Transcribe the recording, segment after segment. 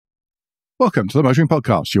Welcome to the Motoring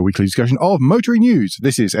Podcast, your weekly discussion of motoring news.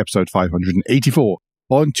 This is episode 584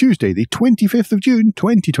 on Tuesday, the 25th of June,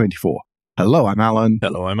 2024. Hello, I'm Alan.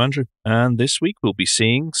 Hello, I'm Andrew. And this week we'll be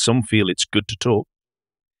seeing Some Feel It's Good to Talk.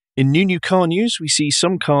 In new car news, we see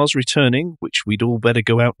some cars returning, which we'd all better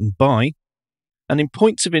go out and buy. And in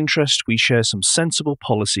points of interest, we share some sensible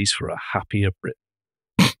policies for a happier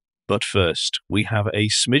Brit. But first, we have a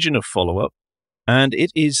smidgen of follow-up, and it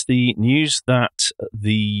is the news that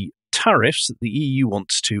the tariffs that the EU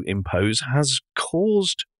wants to impose has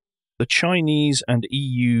caused the Chinese and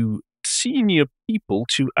EU senior people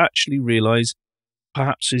to actually realize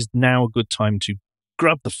perhaps is now a good time to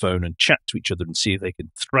grab the phone and chat to each other and see if they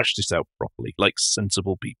can thrash this out properly, like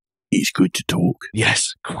sensible people. It's good to talk.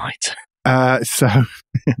 Yes, quite. So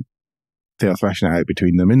they are thrashing it out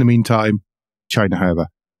between them. In the meantime, China, however,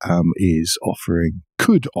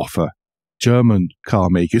 could offer German car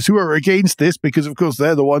makers who are against this because, of course,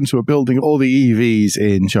 they're the ones who are building all the EVs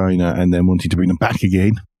in China and then wanting to bring them back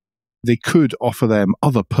again. They could offer them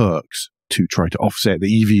other perks to try to offset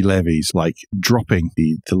the EV levies, like dropping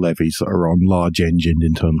the levies that are on large-engined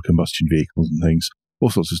internal combustion vehicles and things, all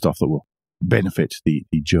sorts of stuff that will benefit the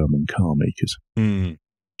German car makers.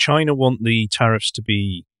 China want the tariffs to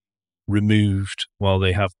be removed while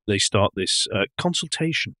they start this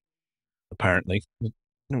consultation, apparently.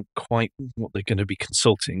 Not quite what they're going to be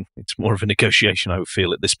consulting. It's more of a negotiation, I would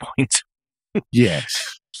feel, at this point.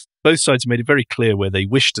 Yes. Both sides made it very clear where they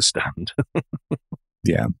wish to stand.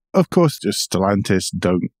 Yeah. Of course, just Stellantis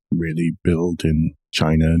don't really build in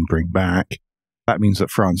China and bring back. That means that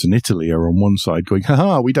France and Italy are on one side going,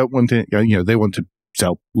 we don't want it. They want to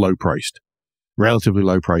sell relatively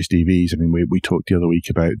low-priced EVs. I mean, we talked the other week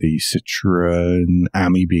about the Citroën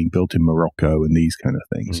Ami being built in Morocco and these kind of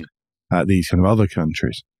things, these kind of other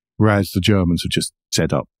countries. Whereas the Germans have just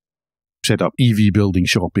set up EV building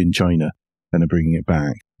shop in China and are bringing it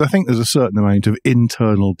back. I think there's a certain amount of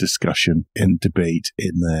internal discussion and debate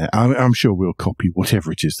in there. I'm sure we'll copy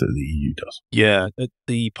whatever it is that the EU does. Yeah,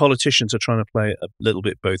 the politicians are trying to play it a little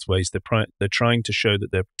bit both ways. They're trying to show that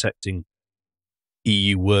they're protecting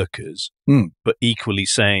EU workers, but equally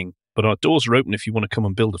saying, but our doors are open if you want to come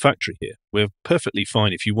and build a factory here. We're perfectly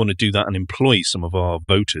fine if you want to do that and employ some of our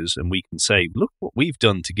voters, and we can say, look what we've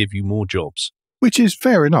done to give you more jobs. Which is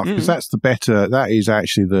fair enough, because that is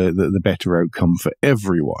actually the better outcome for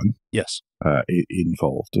everyone. Yes.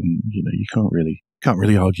 Involved, and you can't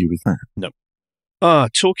really argue with that. No.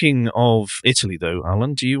 Talking of Italy, though,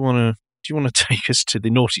 Alan, do you want to take us to the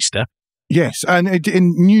naughty step? Yes, and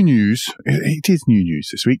in new news, it is new news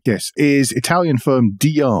this week, yes, is Italian firm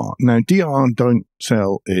DR. Now, DR don't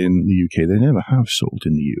sell in the UK. They never have sold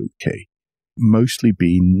in the UK. Mostly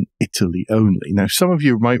been Italy only. Now, some of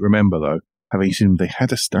you might remember, though, having seen them, they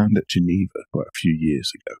had a stand at Geneva quite a few years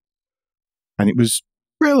ago. And it was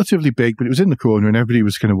relatively big, but it was in the corner, and everybody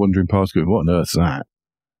was kind of wandering past going, what on earth's that?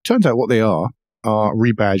 Turns out what they are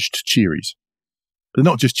rebadged Cherys. They're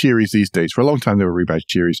not just Cherys these days. For a long time, they were rebadged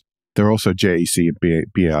Cherys. They're also JAC and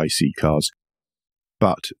BAIC cars,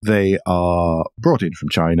 but they are brought in from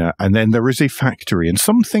China, and then there is a factory, and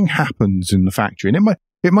something happens in the factory, and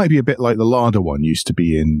it might be a bit like the Lada one used to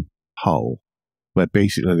be in Hull, where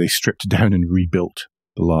basically they stripped down and rebuilt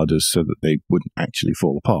the Ladas so that they wouldn't actually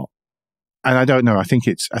fall apart. And I don't know, I think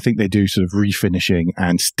they do sort of refinishing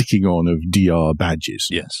and sticking on of DR badges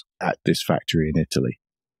at this factory in Italy.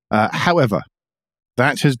 However,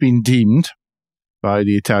 that has been deemed by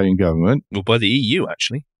the Italian government. Well, by the EU,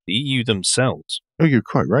 actually. The EU themselves. Oh, you're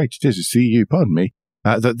quite right. It is. It's the EU, pardon me.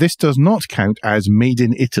 That this does not count as made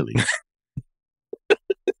in Italy.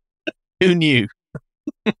 Who knew?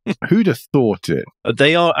 Who'd have thought it?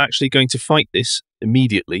 They are actually going to fight this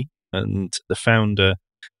immediately, and the founder,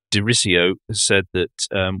 Diricio, has said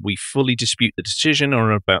that we fully dispute the decision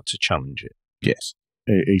or are about to challenge it. Yes,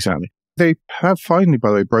 exactly. They have finally, by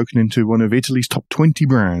the way, broken into one of Italy's top 20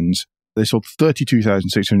 brands. They sold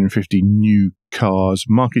 32,650 new cars,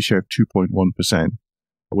 market share of 2.1%,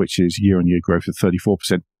 which is year-on-year growth of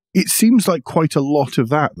 34%. It seems like quite a lot of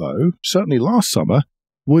that, though, certainly last summer,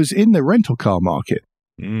 was in the rental car market.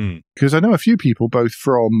 Because I know a few people, both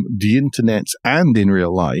from the internet and in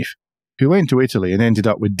real life, who went to Italy and ended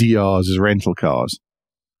up with DRs as rental cars.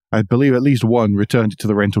 I believe at least one returned it to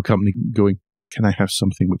the rental company going, can I have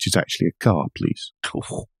something which is actually a car, please?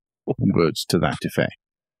 Words to that effect.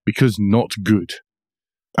 Because not good.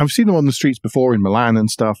 I've seen them on the streets before in Milan and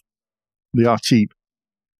stuff. They are cheap.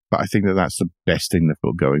 But I think that's the best thing they've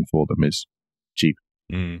got going for them is cheap.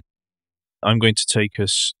 I'm going to take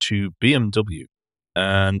us to BMW.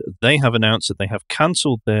 And they have announced that they have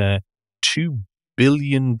cancelled their $2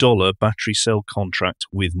 billion battery cell contract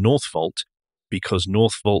with NORTHVOLT because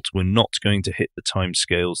NORTHVOLT were not going to hit the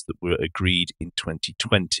timescales that were agreed in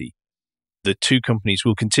 2020. The two companies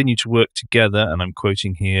will continue to work together, and I'm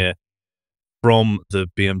quoting here from the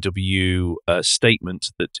BMW statement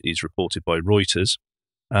that is reported by Reuters,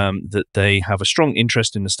 that they have a strong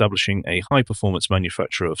interest in establishing a high-performance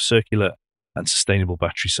manufacturer of circular and sustainable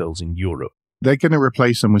battery cells in Europe. They're going to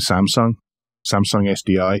replace them with Samsung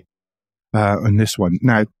SDI, and this one.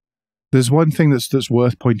 Now, there's one thing that's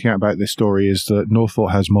worth pointing out about this story is that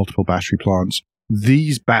NORTHVOLT has multiple battery plants.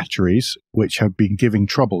 These batteries, which have been giving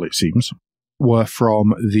trouble, it seems, were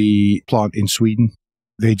from the plant in Sweden.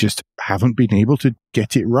 They just haven't been able to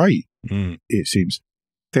get it right, it seems.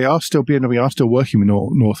 They are still BMW are still working with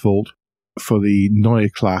NORTHVOLT for the Neue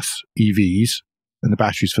class EVs and the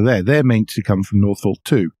batteries for there. They're meant to come from NORTHVOLT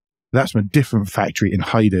too. That's from a different factory in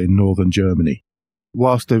Heide in northern Germany.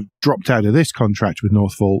 Whilst they've dropped out of this contract with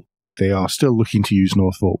NORTHVOLT, they are still looking to use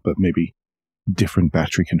NORTHVOLT, but maybe different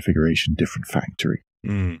battery configuration, different factory.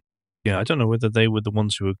 Yeah, I don't know whether they were the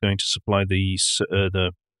ones who were going to supply the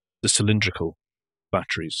cylindrical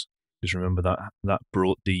batteries. Because remember that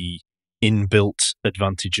brought the inbuilt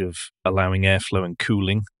advantage of allowing airflow and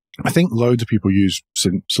cooling. I think loads of people use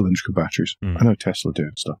cylindrical batteries. I know Tesla do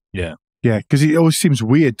and stuff. Yeah. Yeah, because it always seems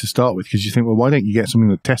weird to start with, because you think, well, why don't you get something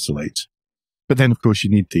that tessellates? But then, of course,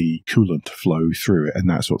 you need the coolant to flow through it, and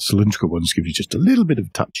that's what cylindrical ones give you, just a little bit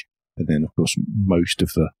of touch. And then, of course, most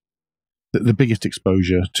of the biggest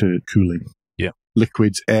exposure to cooling. Yeah.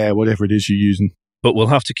 Liquids, air, whatever it is you're using. But we'll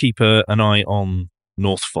have to keep an eye on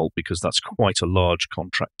NORTHVOLT, because that's quite a large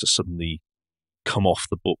contract to suddenly come off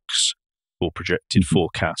the books for projected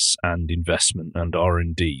forecasts and investment and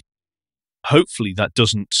R&D. Hopefully that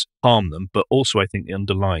doesn't harm them, but also I think it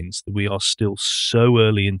underlines that we are still so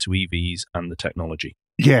early into EVs and the technology.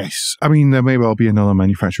 Yes. I mean, there may well be another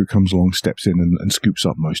manufacturer who comes along, steps in and scoops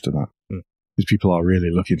up most of that. Because people are really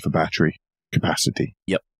looking for battery capacity.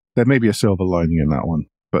 Yep. There may be a silver lining in that one,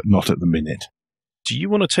 but not at the minute. Do you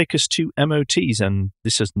want to take us to MOTs? And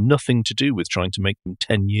this has nothing to do with trying to make them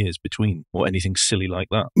 10 years between or anything silly like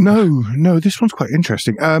that. No, this one's quite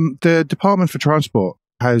interesting. The Department for Transport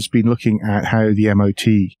has been looking at how the MOT,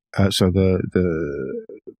 so the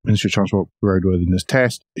Ministry of Transport Roadworthiness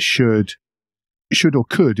Test, should or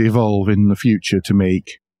could evolve in the future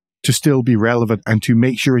to still be relevant and to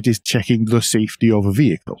make sure it is checking the safety of a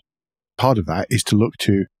vehicle. Part of that is to look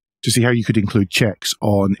to see how you could include checks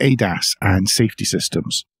on ADAS and safety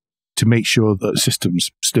systems to make sure that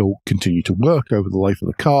systems still continue to work over the life of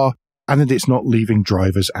the car and that it's not leaving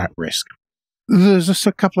drivers at risk. There's just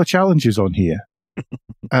a couple of challenges on here.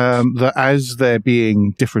 That as there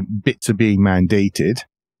being different bits are being mandated,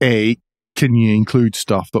 can you include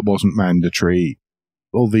stuff that wasn't mandatory?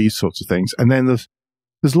 All these sorts of things. And then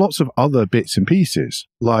there's lots of other bits and pieces.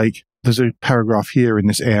 Like there's a paragraph here in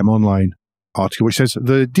this AM Online article which says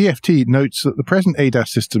the DFT notes that the present ADAS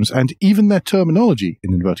systems and even their terminology,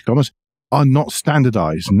 in inverted commas, are not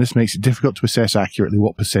standardized, and this makes it difficult to assess accurately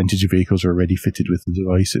what percentage of vehicles are already fitted with the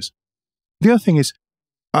devices. The other thing is,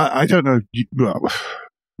 I don't know,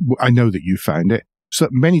 I know that you found it, so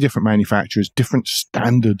many different manufacturers, different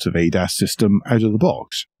standards of ADAS system out of the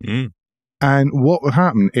box. And what would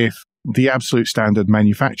happen if the absolute standard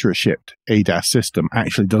manufacturer-shipped ADAS system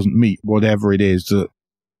actually doesn't meet whatever it is that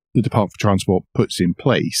the Department for Transport puts in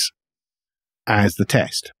place as the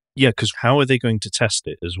test? Yeah, because how are they going to test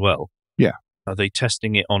it as well? Yeah. Are they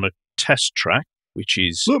testing it on a test track, which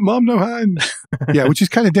is... Look, Mom, no hands! Yeah, which is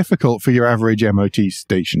kind of difficult for your average MOT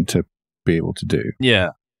station to be able to do. Yeah.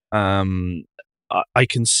 I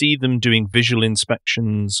can see them doing visual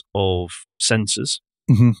inspections of sensors,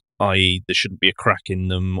 i.e. there shouldn't be a crack in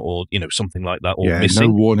them or, something like that, or missing.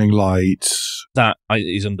 No warning lights. That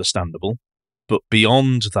is understandable. But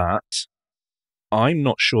beyond that, I'm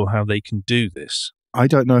not sure how they can do this. I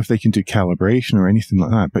don't know if they can do calibration or anything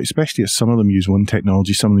like that, but especially as some of them use one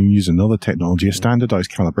technology, some of them use another technology, a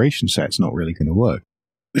standardized calibration set's not really going to work.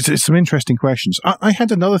 It's some interesting questions. I had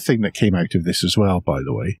another thing that came out of this as well, by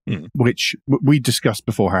the way, which we discussed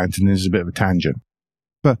beforehand, and is a bit of a tangent.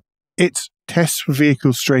 But it's tests for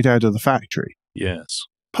vehicles straight out of the factory. Yes.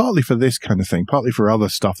 Partly for this kind of thing, partly for other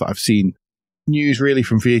stuff that I've seen, news really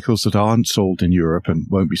from vehicles that aren't sold in Europe and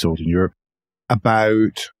won't be sold in Europe,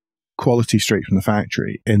 about quality straight from the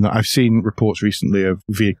factory. In that I've seen reports recently of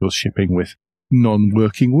vehicles shipping with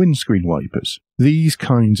non-working windscreen wipers. These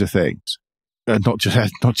kinds of things. Not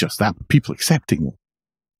just that, but people accepting them.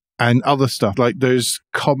 And other stuff, like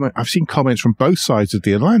I've seen comments from both sides of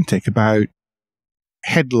the Atlantic about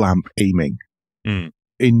headlamp aiming in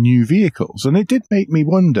new vehicles. And it did make me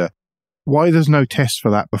wonder, why there's no test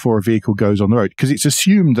for that before a vehicle goes on the road. Because it's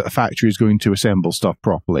assumed that a factory is going to assemble stuff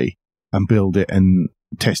properly and build it and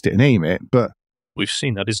test it and aim it. But we've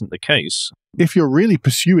seen that isn't the case. If you're really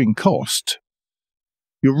pursuing cost,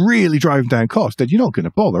 you're really driving down cost, then you're not going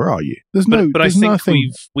to bother, are you? But I think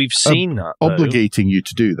nothing we've seen that, obligating you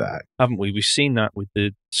to do that, haven't we? We've seen that with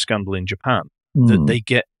the scandal in Japan, that they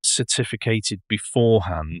get certificated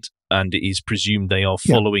beforehand, and it is presumed they are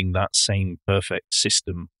following that same perfect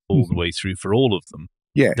system all the way through for all of them.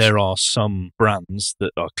 Yes. There are some brands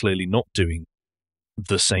that are clearly not doing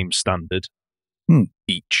the same standard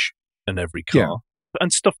each and every car. Yeah.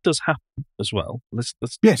 And stuff does happen as well. Let's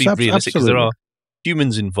be realistic, because there are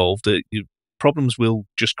humans involved. Problems will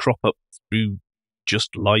just crop up through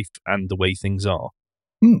just life and the way things are.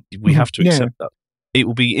 We have to accept that. It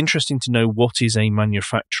will be interesting to know what is a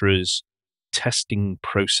manufacturer's testing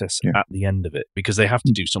process at the end of it, because they have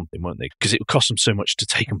to do something, won't they? Because it would cost them so much to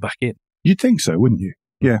take them back in. You'd think so, wouldn't you?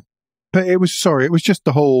 Yeah. But it was just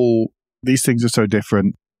the whole, these things are so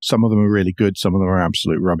different. Some of them are really good. Some of them are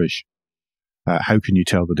absolute rubbish. How can you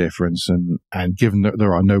tell the difference? And given that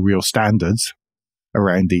there are no real standards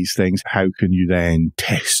around these things, how can you then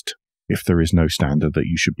test if there is no standard that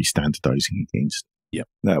you should be standardizing against? Yeah.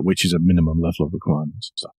 Which is a minimum level of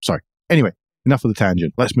requirements. So, sorry. Anyway, enough of the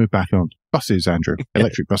tangent. Let's move back on. Buses, Andrew.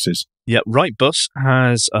 Electric buses. Yeah, WRIGHTBUS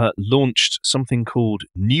has launched something called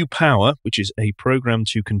New Power, which is a program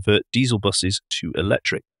to convert diesel buses to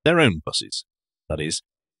electric. Their own buses, that is.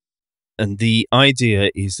 And the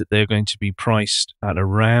idea is that they're going to be priced at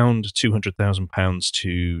around £200,000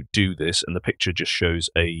 to do this. And the picture just shows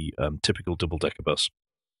a typical double-decker bus.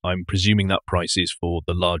 I'm presuming that price is for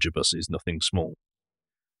the larger buses, nothing small.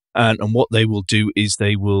 And what they will do is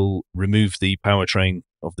they will remove the powertrain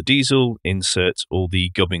of the diesel, insert all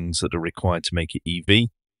the gubbins that are required to make it EV.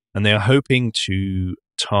 And they are hoping to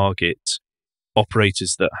target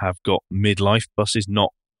operators that have got midlife buses,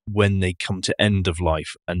 not when they come to end of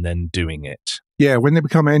life and then doing it. Yeah, when they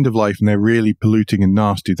become end of life and they're really polluting and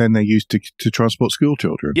nasty, then they're used to transport school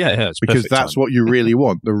children. Yeah, it's because that's what you really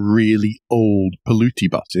want, the really old polluty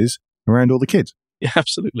buses around all the kids. Yeah,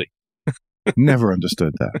 absolutely. Never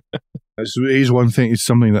understood that. Here's one thing, it's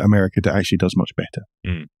something that America actually does much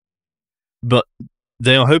better. But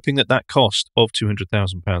they are hoping that cost of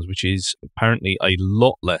 £200,000, which is apparently a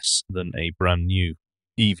lot less than a brand new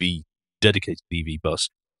dedicated EV bus,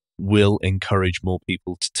 will encourage more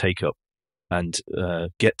people to take up and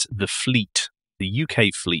get the fleet, the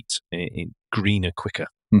UK fleet, in greener quicker.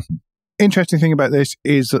 Interesting thing about this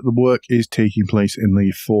is that the work is taking place in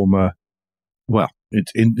the former,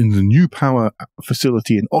 it's in the New Power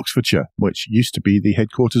facility in Oxfordshire, which used to be the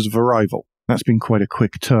headquarters of Arrival. That's been quite a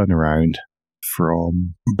quick turnaround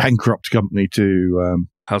from bankrupt company to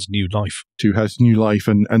has new life.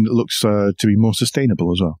 And it looks to be more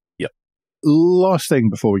sustainable as well. Yep. Last thing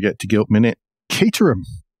before we get to Guilt Minute, Caterham.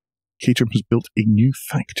 Caterham has built a new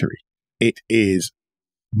factory. It is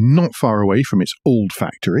not far away from its old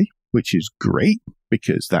factory, which is great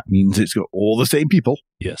because that means it's got all the same people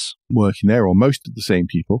working there, or most of the same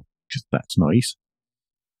people, because that's nice.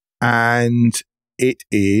 And it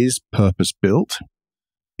is purpose-built.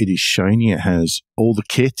 It is shiny. It has all the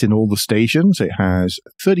kit in all the stations. It has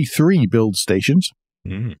 33 build stations.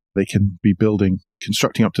 They can be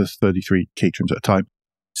constructing up to 33 Caterhams at a time.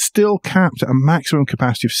 Still capped at a maximum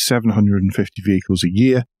capacity of 750 vehicles a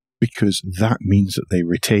year, because that means that they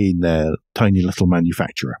retain their tiny little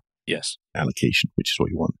manufacturer allocation, which is what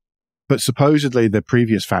you want. But supposedly the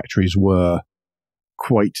previous factories were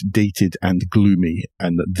quite dated and gloomy,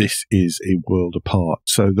 and that this is a world apart.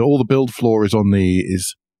 So all the build floor is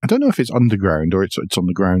I don't know if it's underground or it's on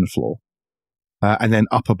the ground floor. And then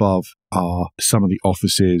up above are some of the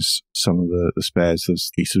offices, some of the spares.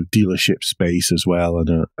 There's a sort of dealership space as well,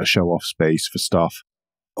 and a show-off space for stuff,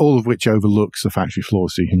 all of which overlooks the factory floor,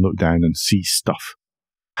 so you can look down and see stuff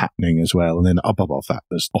happening as well. And then up above that,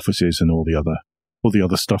 there's offices and all the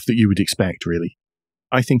other stuff that you would expect, really.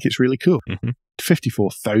 I think it's really cool.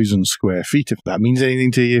 54,000 square feet, if that means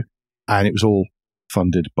anything to you. And it was all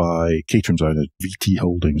funded by Caterham's owner, VT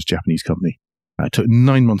Holdings, Japanese company. It took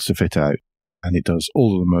 9 months to fit out. And it does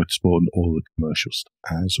all of the motorsport and all of the commercial stuff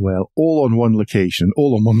as well. All on one location.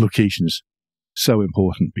 All on one location is so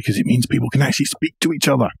important because it means people can actually speak to each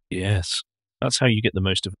other. Yes. That's how you get the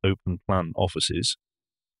most of open plan offices,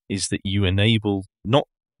 is that you enable, not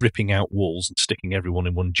ripping out walls and sticking everyone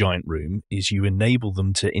in one giant room, is you enable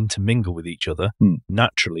them to intermingle with each other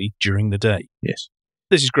naturally during the day. Yes.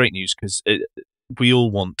 This is great news because we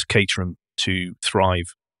all want Caterham to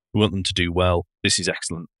thrive. We want them to do well. This is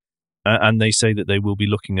excellent. And they say that they will be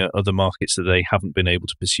looking at other markets that they haven't been able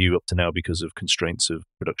to pursue up to now because of constraints of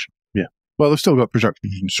production. Yeah. Well, they've still got production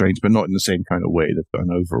constraints, but not in the same kind of way. They've got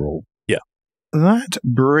an overall. Yeah. That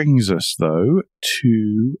brings us, though,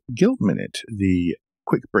 to Guild Minute, the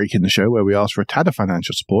quick break in the show where we ask for a tad of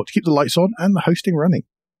financial support to keep the lights on and the hosting running.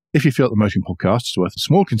 If you feel that the Motoring Podcast is worth a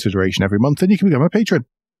small consideration every month, then you can become a patron.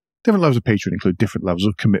 Different levels of patron include different levels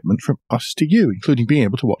of commitment from us to you, including being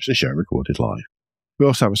able to watch the show recorded live. We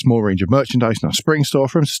also have a small range of merchandise in our spring store,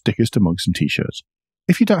 from stickers to mugs and t-shirts.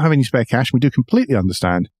 If you don't have any spare cash, we do completely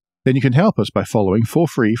understand, then you can help us by following for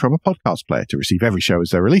free from a podcast player to receive every show as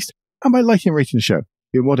they're released, and by liking and rating the show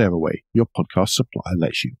in whatever way your podcast supplier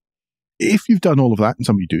lets you. If you've done all of that, and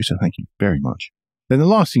some of you do, so thank you very much, then the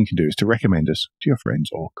last thing you can do is to recommend us to your friends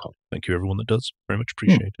or colleagues. Thank you, everyone that does. Very much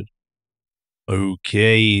appreciated.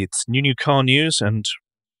 Okay, it's new car news, and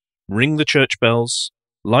ring the church bells,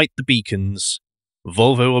 light the beacons.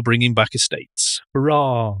 Volvo are bringing back estates.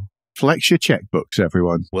 Hurrah! Flex your checkbooks,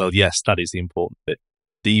 everyone. Well, yes, that is the important bit.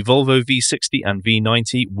 The Volvo V60 and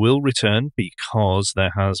V90 will return because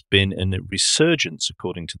there has been a resurgence,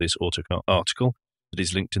 according to this Autocar article that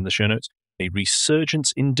is linked in the show notes, a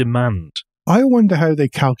resurgence in demand. I wonder how they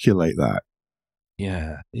calculate that.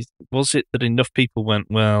 Yeah. Was it that enough people went,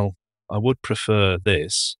 well, I would prefer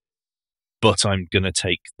this, but I'm going to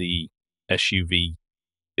take the SUV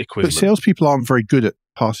equivalent? But salespeople aren't very good at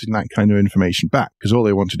passing that kind of information back, because all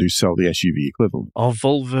they want to do is sell the SUV equivalent. Are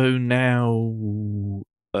Volvo now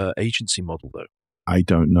agency model, though? I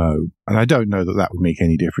don't know. And I don't know that that would make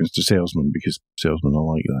any difference to salesmen, because salesmen are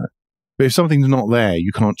like that. But if something's not there,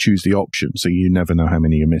 you can't choose the option, so you never know how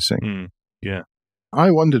many you're missing. Yeah.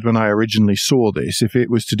 I wondered when I originally saw this if it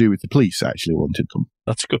was to do with the police actually wanted them.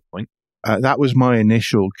 That's a good point. That was my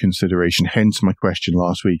initial consideration, hence my question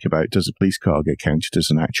last week about does a police car get counted as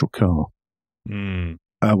an actual car when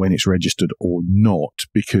it's registered or not,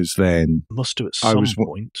 because then... Must do at some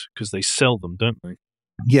point, because they sell them, don't they?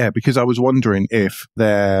 Yeah, because I was wondering if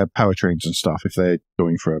their powertrains and stuff, if they're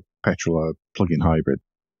going for a petrol or plug-in hybrid,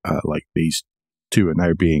 like these two are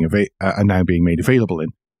now being made available in,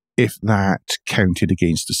 if that counted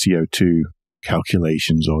against the CO2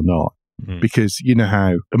 calculations or not. Because you know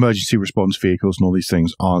how emergency response vehicles and all these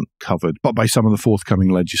things aren't covered, but by some of the forthcoming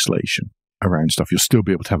legislation around stuff, you'll still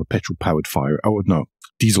be able to have a petrol-powered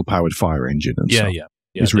diesel-powered fire engine and stuff. Yeah.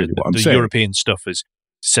 Is really what I'm saying. The European stuff is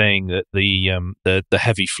saying that the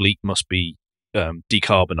heavy fleet must be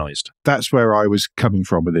decarbonised. That's where I was coming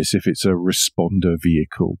from with this. If it's a responder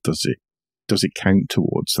vehicle, does it count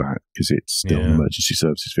towards that? Because it's still an emergency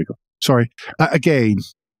services vehicle. Sorry.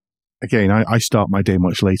 Again, I start my day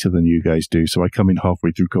much later than you guys do, so I come in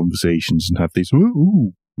halfway through conversations and have these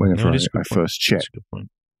whenever I first check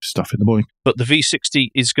stuff in the morning. But the V60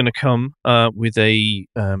 is going to come with a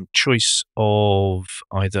choice of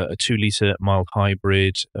either a 2-litre mild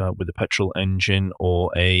hybrid with a petrol engine or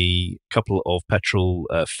a couple of petrol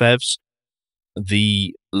PHEVs.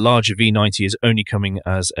 The larger V90 is only coming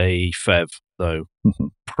as a PHEV, though.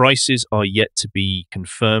 Prices are yet to be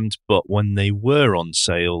confirmed, but when they were on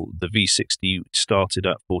sale, the V60 started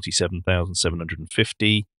at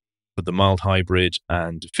 $47,750 for the mild hybrid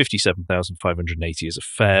and $57,580 as a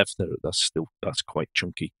PHEV. That's quite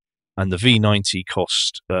chunky. And the V90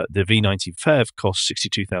 PHEV cost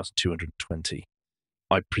 $62,220.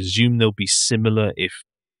 I presume they'll be similar, if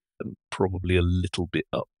probably a little bit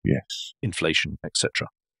up. Yes. Inflation, etc.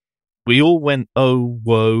 We all went, oh,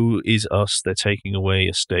 woe is us. They're taking away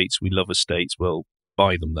estates. We love estates. Well,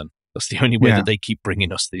 buy them then. That's the only way that they keep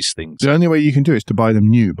bringing us these things. The only way you can do it is to buy them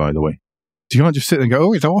new, by the way. So you can't just sit there and go,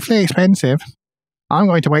 oh, it's awfully expensive. I'm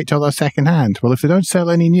going to wait till they're second hand. Well, if they don't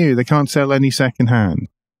sell any new, they can't sell any second hand.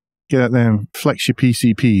 Get out there and flex your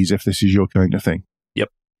PCPs if this is your kind of thing. Yep.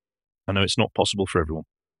 I know it's not possible for everyone.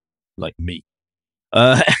 Like me.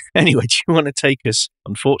 Anyway, do you want to take us,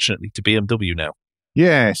 unfortunately, to BMW now?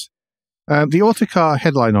 Yes. The Autocar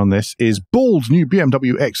headline on this is bold new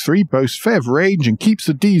BMW X3 boasts PHEV range and keeps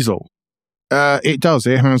the diesel. It does.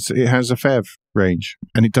 It has a PHEV range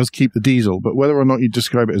and it does keep the diesel, but whether or not you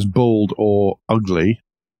describe it as bold or ugly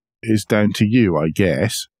is down to you, I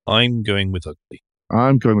guess. I'm going with ugly.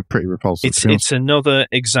 I'm going with pretty repulsive. It's another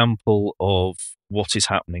example of what is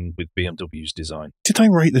happening with BMW's design. Did I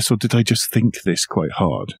write this or did I just think this quite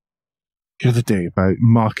hard? The other day about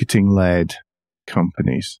marketing-led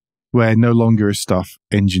companies, where no longer is stuff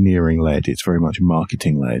engineering-led, it's very much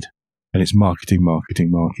marketing-led. And it's marketing.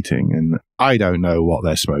 And I don't know what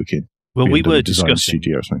they're smoking. Well, we were discussing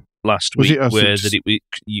last week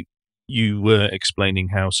you were explaining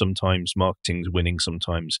how sometimes marketing's winning,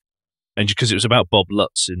 sometimes And because it was about Bob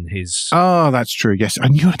Lutz in his... Oh, that's true. Yes, I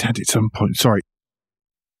knew I'd had it at some point. Sorry.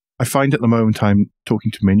 I find at the moment I'm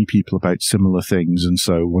talking to many people about similar things, and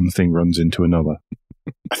so one thing runs into another.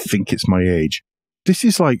 I think it's my age. This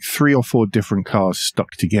is like 3 or 4 different cars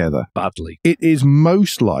stuck together. Badly. It is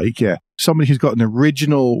most like, somebody who's got an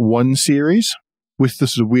original 1 Series with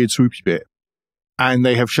this sort of weird swoopy bit, and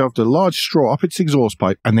they have shoved a large straw up its exhaust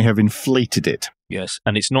pipe, and they have inflated it. Yes,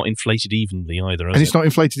 and it's not inflated evenly either, is And it's not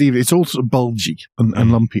inflated either. It's all sort of bulgy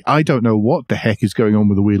and lumpy. I don't know what the heck is going on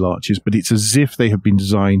with the wheel arches, but it's as if they have been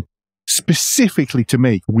designed specifically to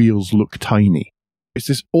make wheels look tiny. It's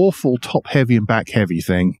this awful top-heavy and back-heavy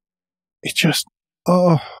thing. It's just,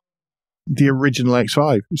 the original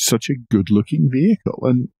X5 is such a good-looking vehicle,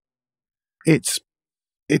 and it's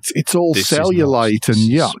all cellulite and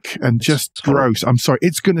yuck and just gross. I'm sorry,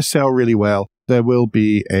 it's going to sell really well. There will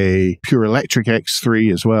be a pure electric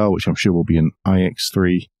X3 as well, which I'm sure will be an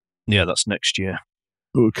iX3. Yeah, that's next year.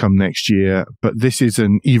 It will come next year, but this is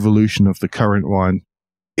an evolution of the current one.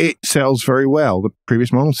 It sells very well. The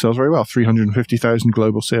previous model sells very well. 350,000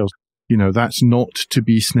 global sales. You know, that's not to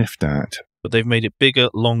be sniffed at. But they've made it bigger,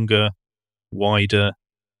 longer, wider.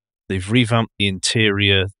 They've revamped the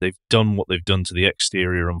interior. They've done what they've done to the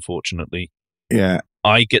exterior, unfortunately. Yeah.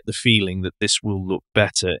 I get the feeling that this will look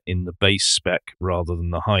better in the base spec rather than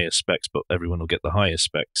the higher specs, but everyone will get the higher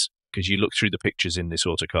specs. Because you look through the pictures in this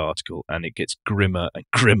Autocar article and it gets grimmer and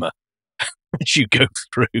grimmer as you go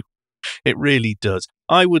through. It really does.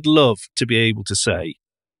 I would love to be able to say,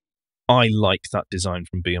 I like that design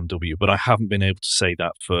from BMW, but I haven't been able to say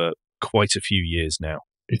that for quite a few years now.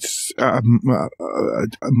 It's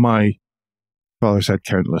my father's had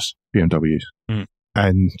countless BMWs,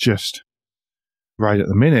 and just right at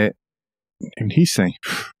the minute, and he's saying,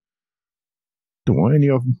 "Don't want any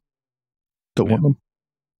of them. Don't want them."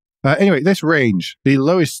 Anyway, this range, the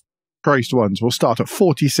lowest priced ones, will start at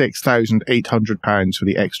 £46,800 for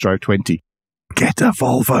the xDrive 20. Get a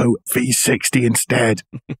Volvo V60 instead.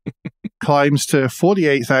 Climbs to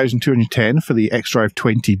 $48,210 for the xDrive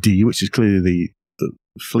 20D, which is clearly the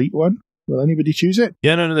fleet one. Will anybody choose it?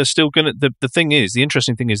 Yeah, no, they're still going to... The thing is, the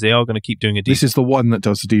interesting thing is they are going to keep doing a diesel. This is the one that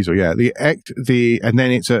does the diesel, yeah. And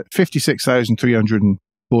then it's at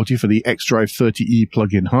 $56,340 for the xDrive 30e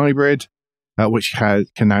plug-in hybrid, which can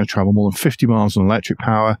now travel more than 50 miles on electric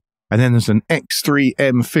power. And then there's an X3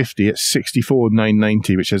 M50 at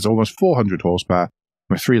 $64,990, which has almost 400 horsepower,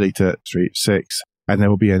 with 3-litre 3.6. And there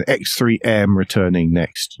will be an X3M returning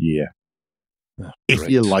next year. If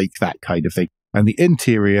you like that kind of thing. And the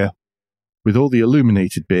interior, with all the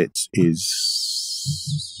illuminated bits, is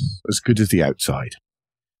as good as the outside.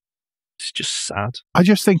 It's just sad. I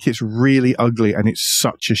just think it's really ugly, and it's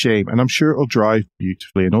such a shame. And I'm sure it'll drive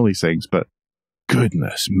beautifully and all these things, but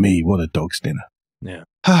goodness me, what a dog's dinner. Yeah.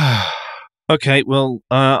 Okay, well,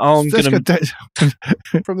 I'm going to...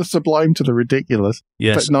 From the sublime to the ridiculous.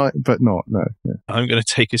 Yes. No. Yeah. I'm going to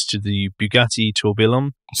take us to the Bugatti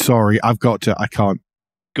Tourbillon. Sorry, I can't.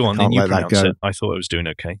 Go on, then you pronounce it. I thought I was doing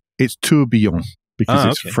okay. It's Tourbillon, because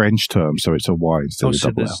it's a French term, so it's a Y instead of a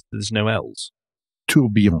double L. There's no L's?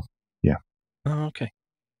 Tourbillon, yeah. Oh, okay.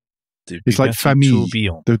 It's like famille.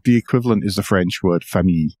 The equivalent is the French word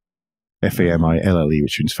famille. F-A-M-I-L-L-E,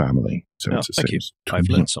 which means family. So it's the same. I've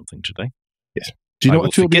learned something today. Yes. Do you know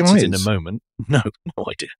what tourbillon is? In a moment. No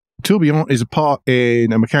idea. Tourbillon is a part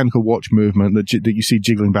in a mechanical watch movement that you see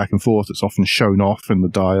jiggling back and forth. That's often shown off in the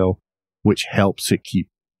dial, which helps it keep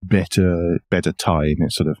better time.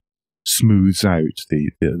 It sort of smooths out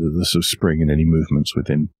the sort of spring and any movements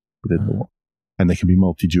within the watch. And they can be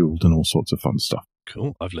multi-jeweled and all sorts of fun stuff.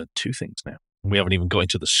 Cool. I've learned 2 things now. And we haven't even got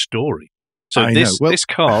into the story. So this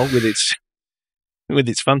car with its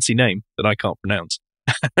fancy name that I can't pronounce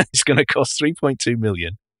is going to cost $3.2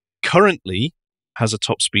 million. Currently has a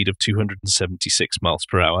top speed of 276 miles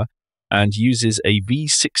per hour and uses a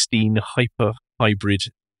V16 hyper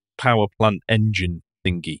hybrid power plant engine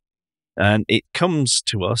thingy. And it comes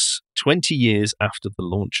to us 20 years after the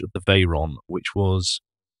launch of the Veyron, which was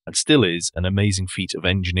and still is an amazing feat of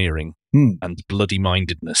engineering and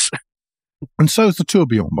bloody-mindedness. And so is the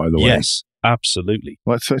Tourbillon, by the way. Yes. Absolutely.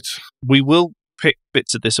 We will pick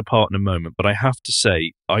bits of this apart in a moment, but I have to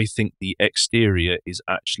say, I think the exterior is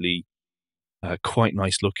actually quite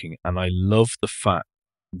nice looking, and I love the fact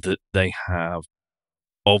that they have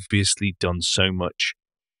obviously done so much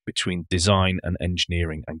between design and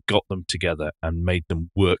engineering and got them together and made them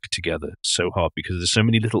work together so hard, because there's so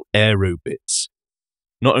many little aero bits,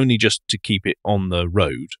 not only just to keep it on the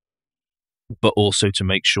road, but also to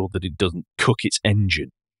make sure that it doesn't cook its engine.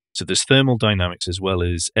 So there's thermal dynamics as well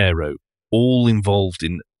as aero, all involved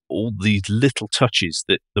in all these little touches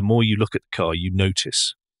that the more you look at the car, you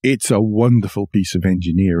notice. It's a wonderful piece of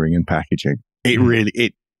engineering and packaging.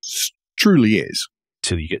 It truly is.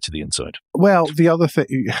 Till you get to the inside. Well, the other thing,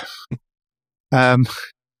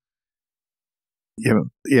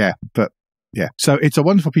 So it's a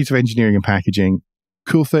wonderful piece of engineering and packaging.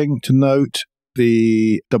 Cool thing to note,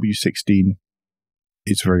 the W16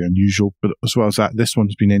 is very unusual, but as well as that, this one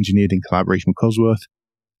has been engineered in collaboration with Cosworth.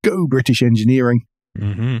 Go British engineering.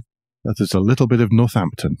 Mm-hmm. There's a little bit of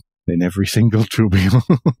Northampton in every single Tourbillon.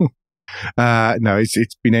 No,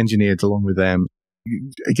 it's been engineered along with them.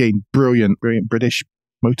 Again, brilliant British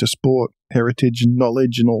motorsport heritage and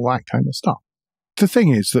knowledge and all that kind of stuff. The thing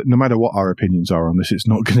is that no matter what our opinions are on this, it's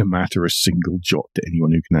not going to matter a single jot to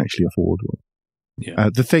anyone who can actually afford one. Yeah.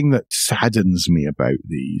 The thing that saddens me about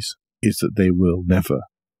these is that they will never.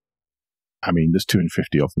 I mean, there's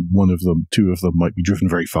 250 of them. Two of them might be driven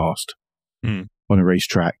very fast on a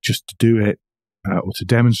racetrack just to do it or to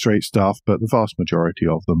demonstrate stuff, but the vast majority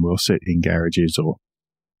of them will sit in garages or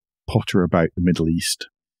potter about the Middle East,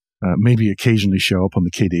 maybe occasionally show up on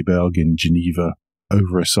the Quai des Bergues in Geneva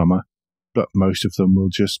over a summer, but most of them will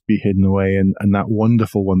just be hidden away, and that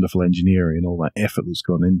wonderful, wonderful engineering and all that effort that's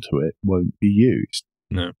gone into it won't be used.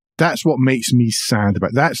 No. That's what makes me sad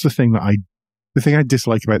about it. That's the thing I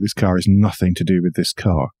dislike about this car is nothing to do with this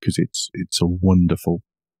car, because it's a wonderful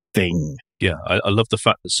thing. Yeah, I love the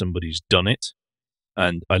fact that somebody's done it,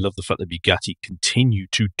 and I love the fact that Bugatti continue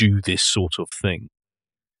to do this sort of thing,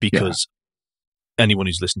 because anyone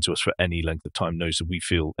who's listened to us for any length of time knows that we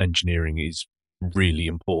feel engineering is really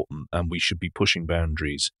important and we should be pushing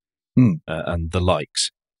boundaries and the likes.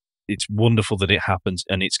 It's wonderful that it happens,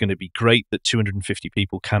 and it's going to be great that 250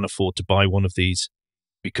 people can afford to buy one of these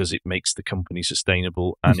because it makes the company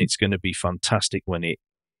sustainable, and it's going to be fantastic when it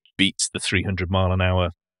beats the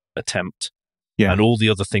 300-mile-an-hour attempt and all the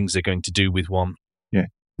other things they're going to do with one. Yeah.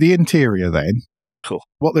 The interior then. Cool.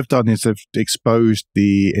 What they've done is they've exposed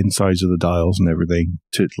the insides of the dials and everything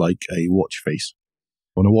to like a watch face.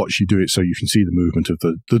 On a watch, you do it so you can see the movement of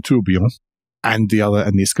the tourbillon and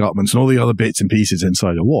the escarpments and all the other bits and pieces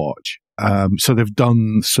inside a watch. So they've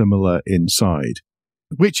done similar inside,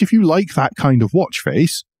 which, if you like that kind of watch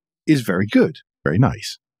face, is very good, very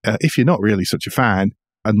nice. If you're not really such a fan,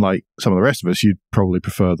 and like some of the rest of us, you'd probably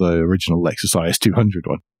prefer the original Lexus IS 200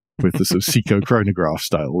 one with the sort of Seiko chronograph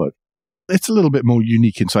style look. It's a little bit more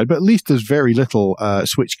unique inside, but at least there's very little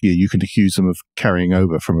switchgear you can accuse them of carrying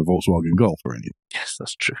over from a Volkswagen Golf or anything. Yes,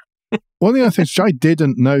 that's true. One of the other things which I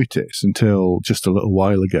didn't notice until just a little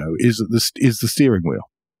while ago is the steering wheel.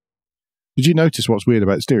 Did you notice what's weird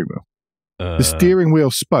about the steering wheel? The steering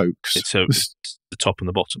wheel spokes. It's the top and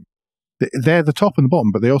the bottom. They're the top and the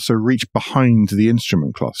bottom, but they also reach behind the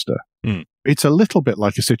instrument cluster. It's a little bit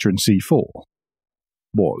like a Citroen C4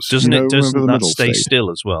 was. Doesn't that stay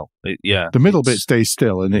still as well? The middle bit stays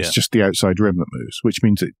still, and it's just the outside rim that moves, which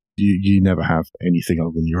means that you never have anything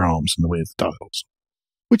other than your arms in the way of the dials,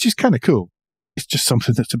 which is kind of cool. It's just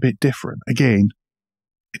something that's a bit different. Again,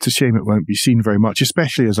 it's a shame it won't be seen very much,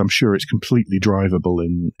 especially as I'm sure it's completely drivable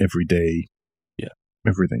in everyday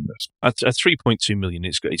everything. At 3.2 million,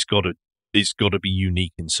 it's got to be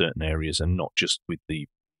unique in certain areas and not just with the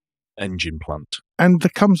engine plant. And there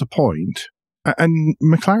comes a point, and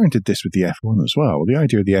McLaren did this with the F1 as well. The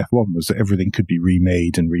idea of the F1 was that everything could be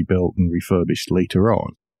remade and rebuilt and refurbished later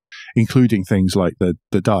on, including things like the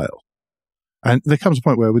dial. And there comes a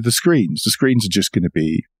point where with the screens are just going to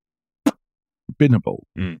be binnable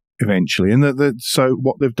eventually. And so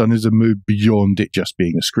what they've done is a move beyond it just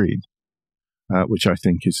being a screen, which I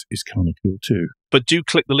think is kind of cool too. But do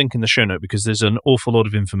click the link in the show note, because there's an awful lot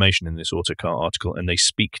of information in this Autocar article, and they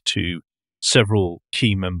speak to several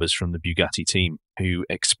key members from the Bugatti team who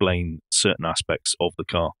explain certain aspects of the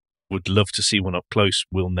car. Would love to see one up close.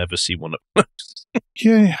 We'll never see one up close.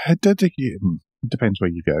 Yeah, it depends where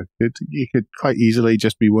you go. You could quite easily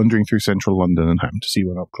just be wandering through central London and happen to see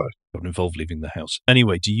one up close. Don't involve leaving the house.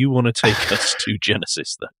 Anyway, do you want to take us to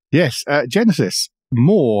Genesis then? Yes, Genesis.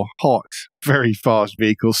 More hot, very fast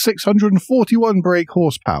vehicles, 641 brake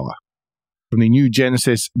horsepower from the new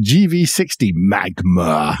Genesis GV60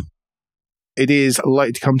 Magma. It is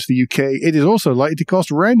likely to come to the UK. It is also likely to cost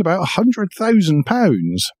around about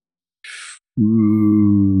 £100,000.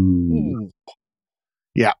 Ooh.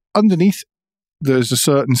 Yeah, underneath, there's a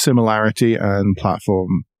certain similarity and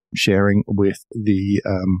platform sharing with the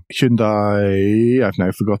Hyundai, I've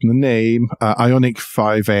now forgotten the name, Ioniq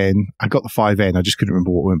 5N. I got the 5N, I just couldn't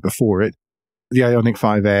remember what went before it. The Ioniq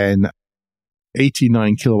 5N,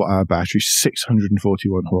 89 kilowatt-hour battery,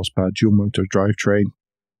 641 horsepower, dual motor drivetrain.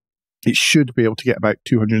 It should be able to get about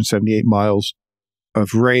 278 miles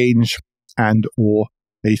of range and or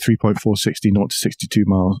a 3.460 0 to 62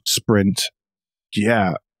 mile sprint.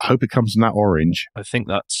 Yeah, I hope it comes in that orange. I think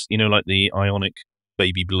that's, like the Ioniq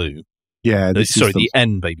Baby Blue. Yeah, the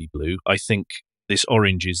N Baby Blue. I think this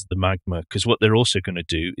orange is the Magma, because what they're also going to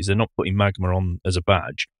do is they're not putting Magma on as a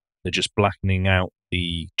badge. They're just blackening out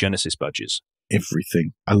the Genesis badges.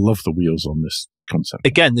 Everything. I love the wheels on this concept.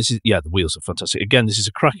 Again, the wheels are fantastic. Again, this is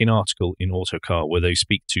a cracking article in Autocar where they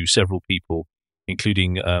speak to several people,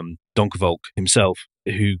 including NORTHVOLT himself,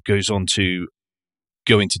 who goes on to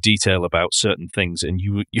go into detail about certain things. And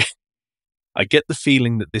I get the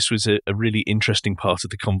feeling that this was a really interesting part of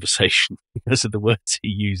the conversation because of the words he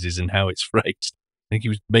uses and how it's phrased. I think he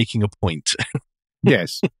was making a point.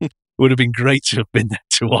 Yes. It would have been great to have been there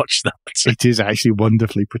to watch that. It is actually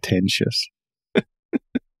wonderfully pretentious.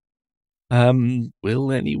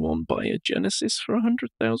 Will anyone buy a Genesis for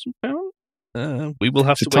 £100,000? We will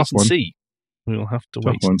have to wait and see. We will have to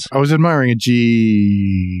wait and see. I was admiring a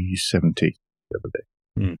G70 the other day.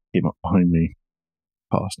 Came up behind me,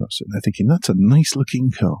 past, and I was sitting there thinking, that's a nice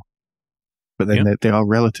looking car. But then they are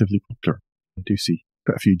relatively popular. I do see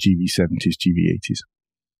quite a few GV70s, GV80s.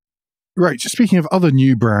 Right, so speaking of other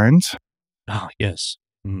new brands. Ah, yes.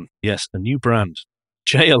 Yes, a new brand.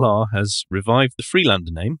 JLR has revived the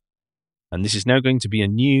Freelander name, and this is now going to be a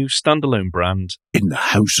new standalone brand. In the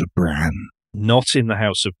House of Brand. Not in the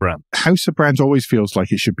House of Brands. House of Brands always feels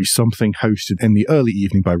like it should be something hosted in the early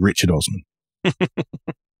evening by Richard Osman.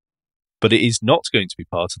 But it is not going to be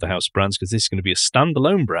part of the House of Brands because this is going to be a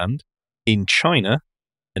standalone brand in China,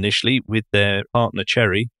 initially with their partner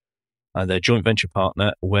Chery, their joint venture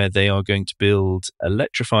partner, where they are going to build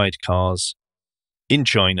electrified cars in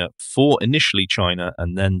China for initially China,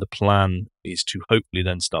 and then the plan is to hopefully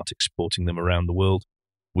then start exporting them around the world,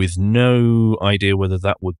 with no idea whether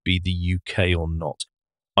that would be the UK or not.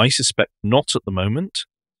 I suspect not at the moment,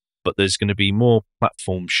 but there's going to be more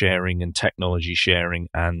platform sharing and technology sharing,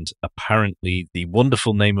 and apparently the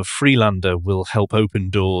wonderful name of Freelander will help open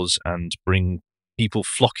doors and bring people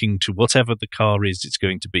flocking to whatever the car is it's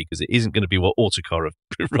going to be, because it isn't going to be what Autocar have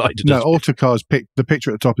provided. No, Autocar's the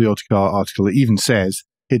picture at the top of the Autocar article, it even says,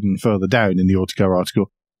 hidden further down in the Autocar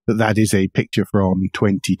article, that is a picture from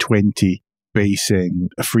 2020 basing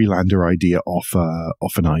a Freelander idea off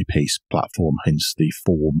an I-Pace platform, hence the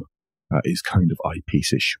form is kind of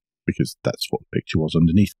I-Pace-ish, because that's what the picture was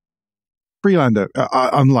underneath. Freelander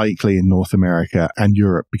are unlikely in North America and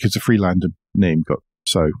Europe because the Freelander name got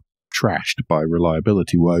so trashed by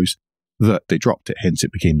reliability woes that they dropped it, hence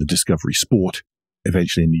it became the Discovery Sport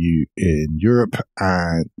eventually in Europe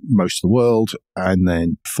and most of the world, and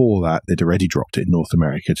then before that they'd already dropped it in North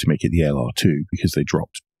America to make it the LR2 because they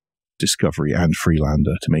dropped Discovery and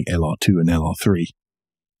Freelander to make LR2 and LR3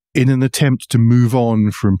 in an attempt to move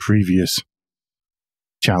on from previous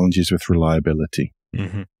challenges with reliability.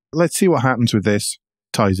 Mm-hmm. Let's see what happens with this.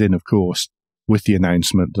 Ties in, of course, with the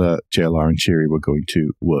announcement that JLR and Chery were going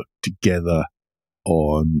to work together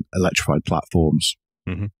on electrified platforms.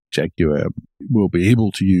 Mm-hmm. Jaguar will be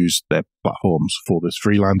able to use their platforms for this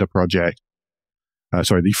Freelander project.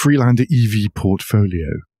 The Freelander EV portfolio,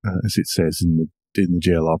 as it says in the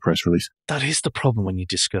JLR press release. That is the problem when you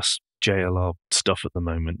discuss JLR stuff at the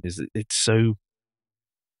moment, is that it's so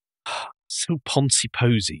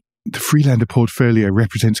Ponzi-posy. The Freelander portfolio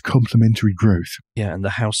represents complementary growth. Yeah, and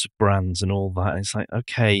the House of Brands and all that. It's like,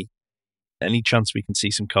 okay, any chance we can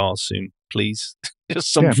see some cars soon, please?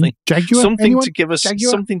 Just something. Yeah. Jaguar? Something Anyone? to give us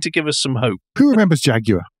Jaguar? something to give us some hope. Who remembers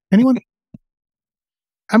Jaguar? Anyone?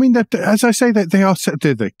 I mean, as I say, that they are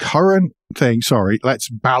the current thing. Sorry, let's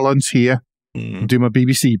balance here. Do my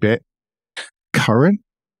BBC bit. Current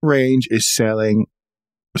range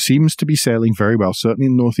seems to be selling very well, certainly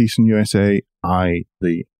in northeastern USA.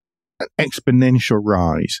 The exponential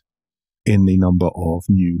rise in the number of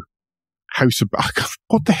new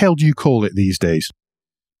what the hell do you call it these days?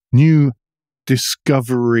 New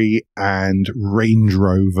Discovery and Range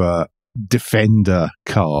Rover Defender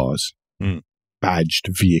cars, badged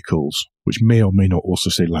vehicles, which may or may not also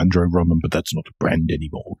say Land Rover on them, but that's not a brand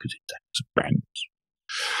anymore because it's a brand.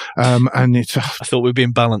 And it's I thought we were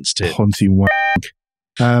being balanced here. Ponzi wank.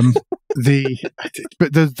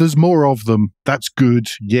 But there's more of them. That's good.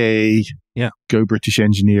 Yay. Yeah. Go British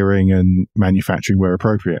engineering and manufacturing where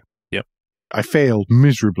appropriate. Yep. I failed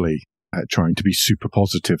miserably at trying to be super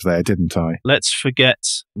positive there, didn't I? Let's forget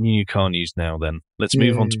new car news now then. Let's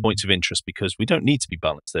move on to points of interest, because we don't need to be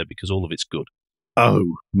balanced there because all of it's good.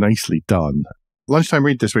 Oh, nicely done. Lunchtime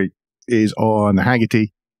read this week is on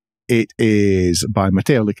Hagerty it is by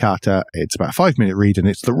Matteo Licata. It's about a 5-minute read, and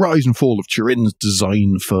it's the rise and fall of Turin's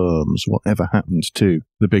design firms. Whatever happened to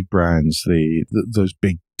the big brands, those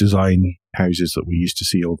big design houses that we used to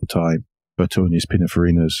see all the time, Bertoni's,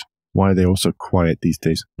 Pininfarinas. Why are they all so quiet these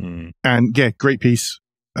days? And yeah, great piece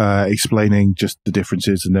explaining just the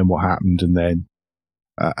differences and then what happened, and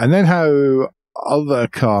then how other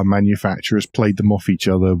car manufacturers played them off each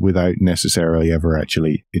other without necessarily ever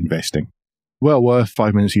actually investing. Well worth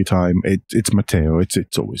 5 minutes of your time. It's Matteo. It's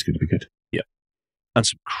always going to be good. Yeah. And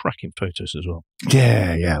some cracking photos as well.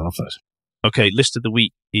 Yeah, I love those. Okay, list of the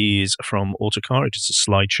week is from Autocar. It is a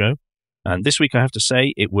slideshow. And this week, I have to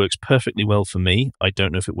say, it works perfectly well for me. I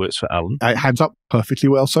don't know if it works for Alan. Hands up, perfectly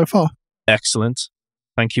well so far. Excellent.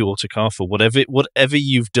 Thank you, Autocar, for whatever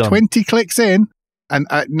you've done. 20 clicks in, and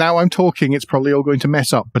now I'm talking, it's probably all going to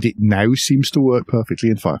mess up, but it now seems to work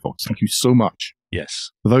perfectly in Firefox. Thank you so much.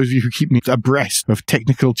 Yes. For those of you who keep me abreast of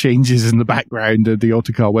technical changes in the background of the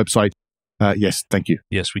Autocar website, yes, thank you.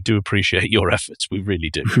 Yes, we do appreciate your efforts. We really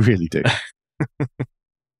do. We really do.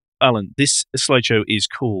 Alan, this slideshow is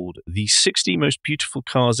called The 60 Most Beautiful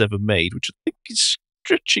Cars Ever Made, which I think is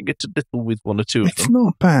stretching it a little with one or two of them. It's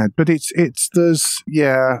not bad, but the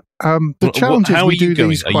challenge is we do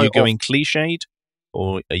these quite often. Are you going cliched,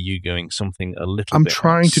 or are you going something a little I'm bit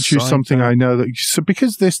trying to choose something I know that, so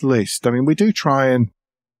because this list, I mean, we do try and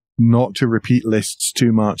not to repeat lists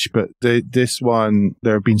too much, but this one,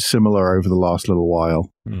 there have been similar over the last little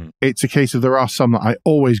while. It's a case of there are some that I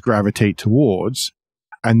always gravitate towards,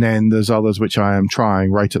 and then there's others which I am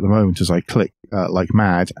trying right at the moment as I click like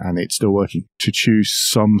mad, and it's still working, to choose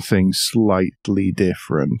something slightly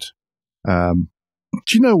different. Do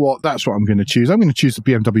you know what? That's what I'm going to choose. I'm going to choose the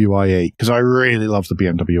BMW i8 because I really love the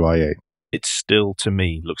BMW i8. It still, to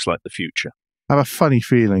me, looks like the future. I have a funny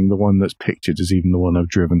feeling the one that's pictured is even the one I've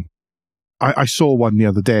driven. I saw one the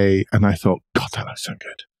other day and I thought, God, that looks so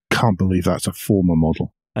good. Can't believe that's a former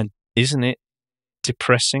model. And isn't it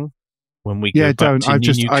depressing when we go back to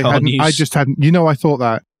new car news? I just hadn't. I thought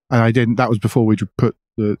that and I didn't. That was before we put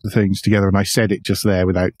the things together, and I said it just there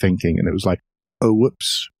without thinking, and it was like, oh,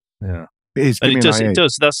 whoops. Yeah. It is. And it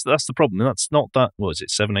does. That's the problem. That's not that. What was it?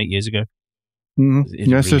 7-8 years ago. Mm-hmm.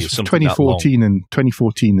 Yeah, so 2014 and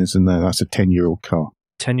 2014 is in there. That's a 10-year-old car.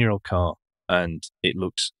 10-year-old car, and it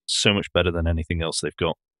looks so much better than anything else they've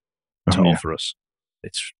got to offer us.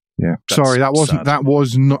 Sorry, that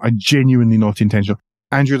was not genuinely not intentional.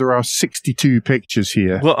 Andrew, there are 62 pictures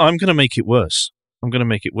here. Well, I'm going to make it worse.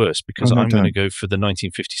 Because I'm going to go for the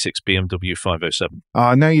 1956 BMW 507.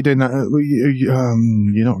 Now you're doing that.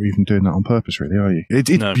 You're not even doing that on purpose, really, are you? It's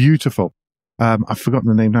beautiful. I've forgotten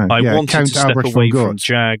the name now. I wanted to step away from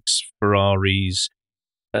Jags, Ferraris,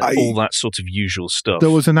 all that sort of usual stuff.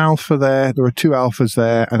 There was an Alpha there. There were 2 Alphas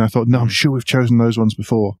there, and I thought, no, I'm sure we've chosen those ones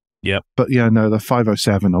before. Yep. But the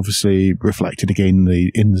 507 obviously reflected again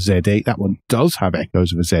in the Z8. That one does have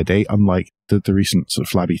echoes of a Z8, unlike the recent sort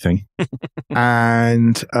of flabby thing.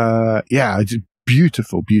 And it's a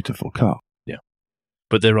beautiful, beautiful car. Yeah.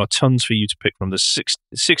 But there are tons for you to pick from. The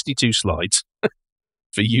 62 slides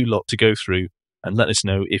for you lot to go through and let us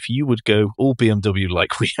know if you would go all BMW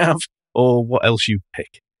like we have, or what else you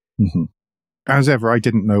pick. Mm-hmm. As ever, I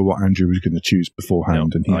didn't know what Andrew was going to choose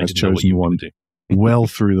beforehand, and he has chosen one well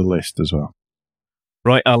through the list as well.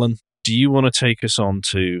 Right, Alan, do you want to take us on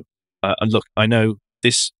to... and look, I know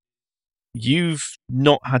this... You've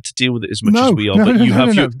not had to deal with it as much as we are, but you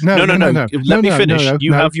have your... No. Let me finish.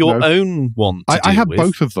 You have your own one to deal I have with.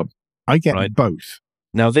 both of them. I get both.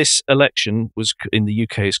 Now, this election was in the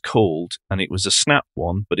UK is called, and it was a snap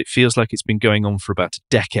one, but it feels like it's been going on for about a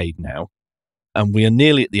decade now, and we are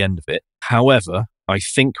nearly at the end of it. However, I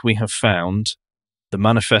think we have found the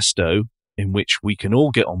manifesto in which we can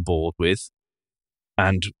all get on board with,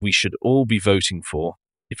 and we should all be voting for,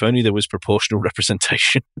 if only there was proportional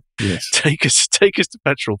representation. Yes. Take us to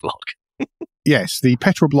Petrol Blog. Yes, the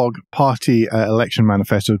Petrol Blog Party election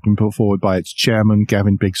manifesto has been put forward by its chairman,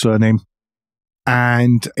 Gavin Big Surname,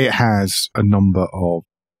 and it has a number of,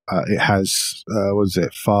 has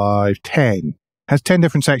 10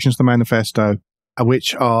 different sections of the manifesto,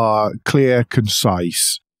 which are clear,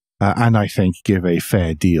 concise, and I think give a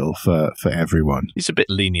fair deal for everyone. He's a bit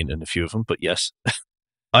lenient in a few of them, but yes.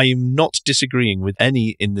 I am not disagreeing with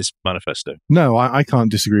any in this manifesto. No, I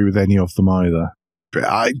can't disagree with any of them either.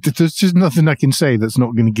 But there's just nothing I can say that's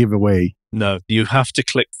not going to give away. No, you have to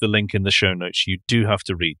click the link in the show notes. You do have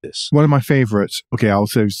to read this. One of my favourites, I'll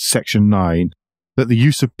say section 9, that the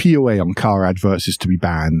use of POA on car adverts is to be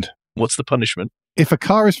banned. What's the punishment? If a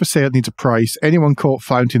car is for sale and needs a price, anyone caught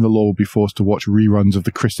flouting the law will be forced to watch reruns of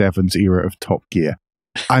the Chris Evans era of Top Gear.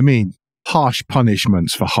 I mean, harsh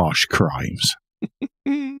punishments for harsh crimes.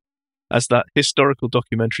 As that historical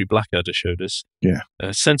documentary Blackadder showed us. Yeah.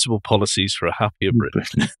 Sensible policies for a happier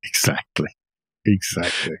Britain. Exactly.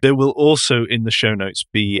 There will also, in the show notes,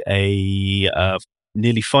 be a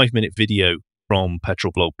nearly 5-minute video from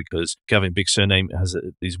Petrolblog, because Gavin Big Surname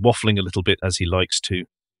is waffling a little bit as he likes to.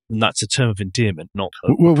 And that's a term of endearment, not a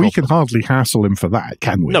Well, problem. we can hardly hassle him for that,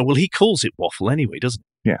 can we? No, well, he calls it waffle anyway, doesn't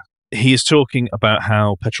he? Yeah. He is talking about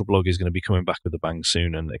how Petrolblog is going to be coming back with a bang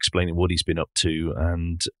soon and explaining what he's been up to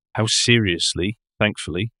and how seriously,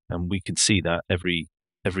 thankfully, and we can see that every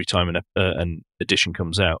time an edition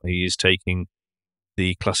comes out, he is taking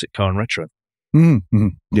the classic car and retro. Mm-hmm.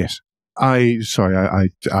 Yes. I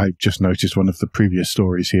just noticed one of the previous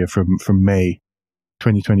stories here from May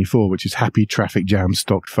 2024, which is Happy Traffic Jam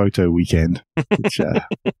Stocked Photo Weekend, which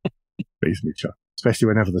makes me chuckle, especially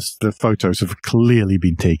whenever the photos have clearly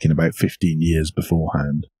been taken about 15 years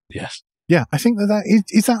beforehand. Yes. Yeah, I think that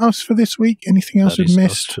is that us for this week? Anything else we've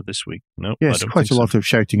missed? Us for this week. No, yes, quite a lot of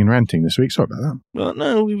shouting and ranting this week. Sorry about that. Well,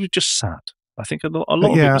 no, we were just sad. I think a lot of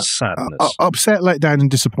it was sadness. Upset, let down, and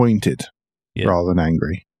disappointed, rather than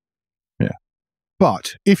angry. Yeah.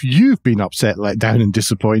 But if you've been upset, let down, and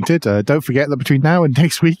disappointed, don't forget that between now and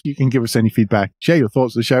next week, you can give us any feedback, share your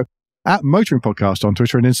thoughts of the show at Motoring Podcast on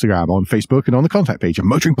Twitter and Instagram, on Facebook, and on the contact page of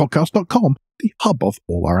motoringpodcast.com, the hub of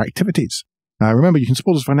all our activities. Remember, you can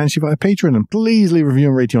support us financially via Patreon, and please leave a review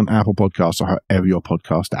and rating on Apple Podcasts or however your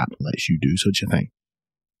podcast app lets you do such a thing.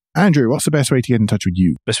 Andrew, what's the best way to get in touch with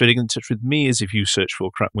you? Best way to get in touch with me is if you search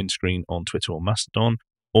for Crap Windscreen on Twitter or Mastodon,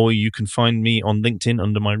 or you can find me on LinkedIn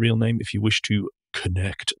under my real name if you wish to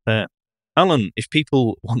connect there. Alan, if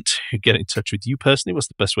people want to get in touch with you personally, what's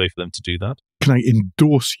the best way for them to do that? Can I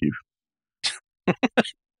endorse you?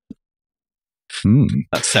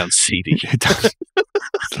 That sounds seedy. It does.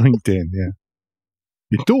 It's LinkedIn, yeah.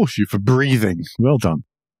 Endorse you for breathing. Well done.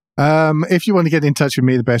 If you want to get in touch with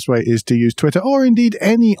me, the best way is to use Twitter, or indeed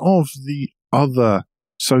any of the other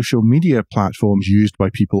social media platforms used by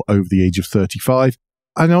people over the age of 35.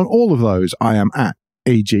 And on all of those, I am at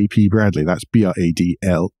AJP Bradley. That's Bradley.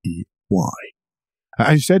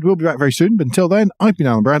 As you said, we'll be back very soon. But until then, I've been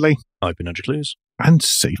Alan Bradley. I've been Andrew Clues. And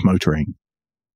safe motoring.